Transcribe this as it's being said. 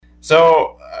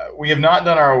So we have not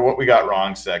done our what we got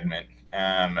wrong segment.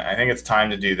 I think it's time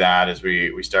to do that as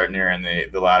we start nearing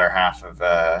the latter half of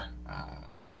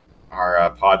our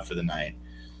pod for the night.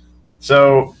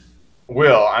 So,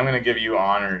 Will, I'm going to give you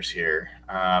honors here.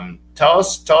 Tell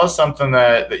us something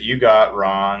that you got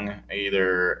wrong,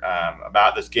 either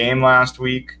about this game last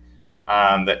week,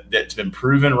 that's been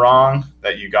proven wrong,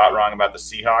 that you got wrong about the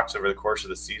Seahawks over the course of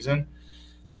the season,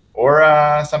 or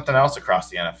something else across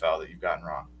the NFL that you've gotten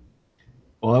wrong.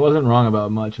 Well, I wasn't wrong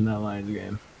about much in that Lions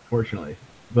game, fortunately.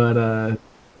 But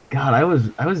God, I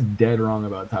was dead wrong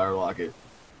about Tyler Lockett,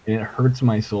 and it hurts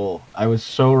my soul. I was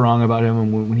so wrong about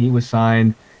him when he was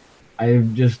signed.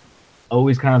 I've just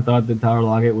always kind of thought that Tyler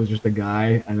Lockett was just a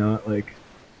guy. I know,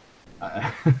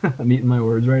 I'm eating my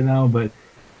words right now, but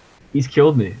he's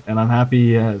killed me, and I'm happy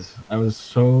he has. I was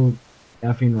so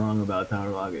effing wrong about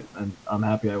Tyler Lockett, and I'm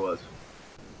happy I was.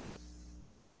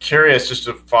 Curious, just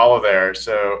to follow there.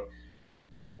 So,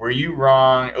 were you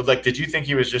wrong? Like, did you think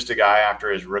he was just a guy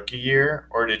after his rookie year,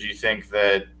 or did you think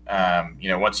that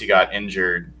once he got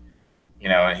injured,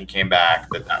 and he came back,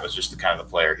 that was just the kind of the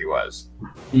player he was?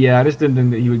 Yeah, I just didn't think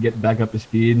that he would get back up to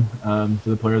speed to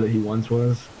the player that he once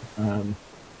was, um,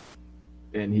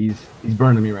 and he's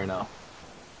burning me right now.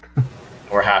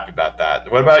 We're happy about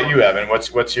that. What about you, Evan?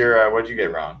 What's your what did you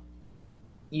get wrong?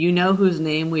 You know whose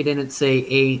name we didn't say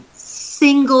a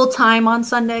single time on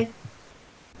Sunday?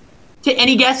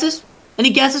 Any guesses? Any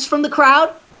guesses from the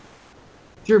crowd?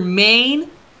 Jermaine.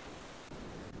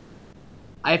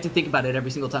 I have to think about it every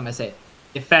single time I say it.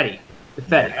 Ifedi.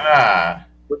 Ifedi. Ah,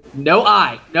 No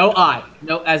I. No I.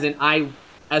 No as in I.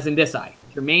 As in this I.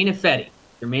 Jermaine Ifedi.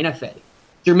 Jermaine Ifedi.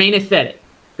 Jermaine Ifedi.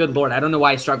 Good Lord. I don't know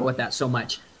why I struggle with that so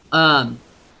much.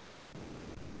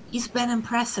 He's been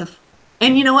impressive.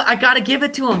 And you know what? I got to give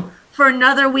it to him for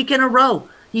another week in a row.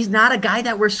 He's not a guy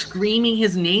that we're screaming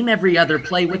his name every other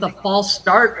play with a false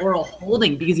start or a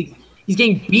holding because he's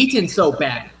getting beaten so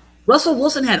bad. Russell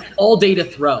Wilson had all day to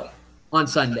throw on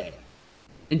Sunday.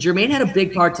 And Jermaine had a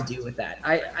big part to do with that.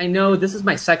 I know this is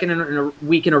my second in a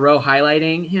week in a row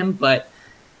highlighting him, but,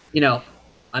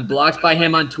 I'm blocked by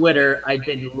him on Twitter. I've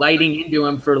been lighting into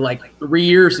him for like 3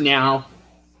 years now.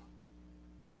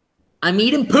 I'm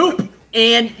eating poop.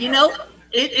 And,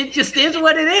 it just is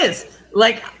what it is.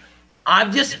 Like,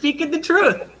 I'm just speaking the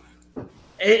truth.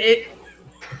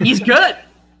 He's good.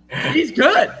 He's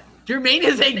good. Jermaine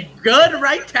is a good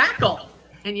right tackle.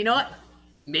 And you know what?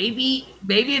 Maybe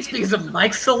it's because of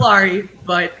Mike Solari,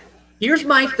 but here's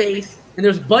my face, and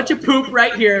there's a bunch of poop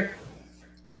right here.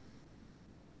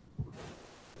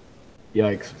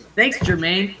 Yikes! Thanks,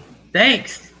 Jermaine.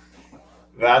 Thanks.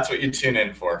 That's what you tune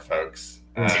in for, folks.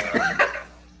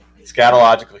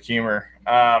 Scatological humor.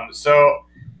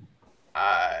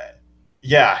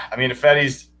 Yeah, I mean,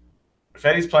 Ifedi's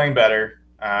playing better.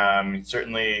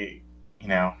 Certainly,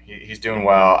 he's doing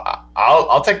well.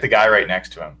 I'll take the guy right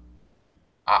next to him.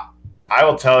 I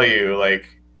will tell you,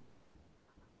 like,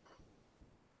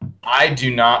 I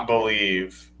do not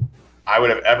believe I would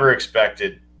have ever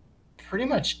expected pretty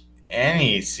much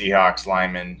any Seahawks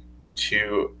lineman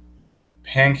to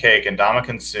pancake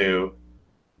Ndamukong Suh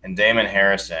and Damon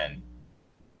Harrison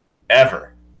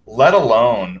ever, let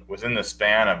alone within the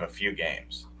span of a few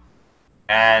games.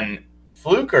 And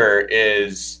Fluker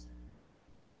is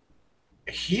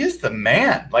the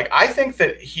man. Like, I think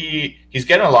that he's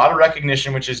getting a lot of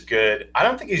recognition, which is good. I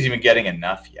don't think he's even getting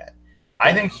enough yet.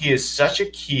 I think he is such a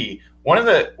key. One of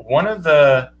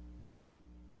the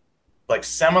like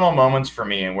seminal moments for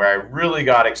me and where I really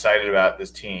got excited about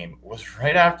this team was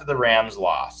right after the Rams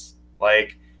loss.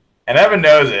 Like, and Evan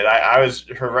knows it. I was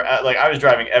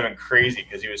driving Evan crazy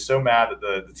because he was so mad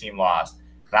that the team lost.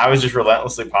 And I was just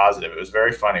relentlessly positive. It was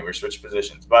very funny. We switched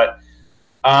positions. But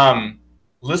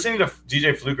listening to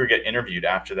DJ Fluker get interviewed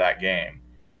after that game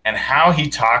and how he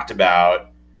talked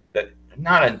about that,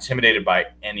 not intimidated by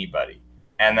anybody,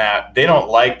 and that they don't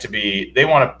like to be – they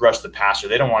want to rush the passer.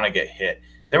 They don't want to get hit.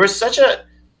 There was such a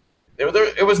 –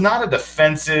 it was not a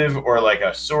defensive or like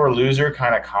a sore loser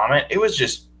kind of comment. It was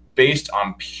just based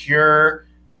on pure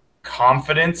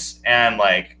confidence and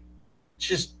like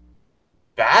just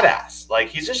badass. Like,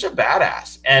 he's just a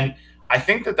badass. And I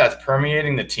think that that's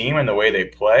permeating the team and the way they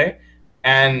play.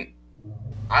 And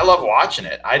I love watching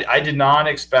it. I did not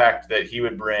expect that he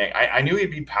would bring – I knew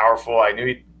he'd be powerful. I knew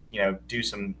he'd, do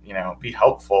some, be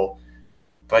helpful.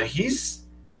 But he's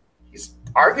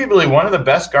arguably one of the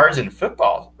best guards in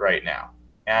football right now.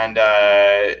 And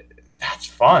that's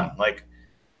fun. Like,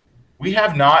 we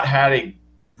have not had a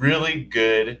really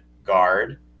good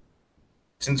guard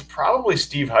since probably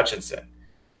Steve Hutchinson,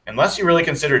 unless you really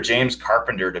consider James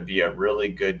Carpenter to be a really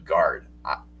good guard.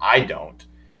 I don't.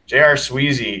 J.R.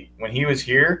 Sweezy, when he was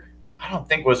here, I don't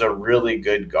think was a really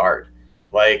good guard.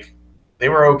 Like, they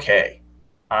were okay.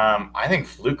 I think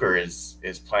Fluker is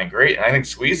playing great, and I think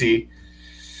Sweezy,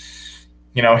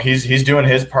 he's doing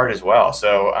his part as well.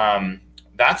 So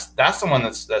that's the one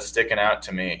that's sticking out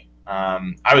to me.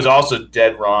 I was also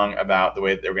dead wrong about the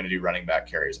way that they were going to do running back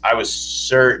carries. I was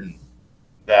certain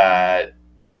that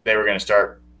they were going to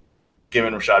start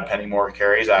giving Rashad Penny more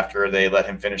carries after they let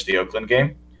him finish the Oakland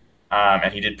game,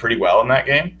 and he did pretty well in that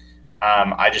game.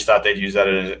 I just thought they'd use that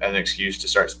as an excuse to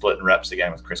start splitting reps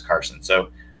again with Chris Carson. So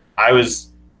I was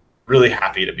really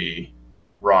happy to be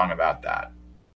wrong about that.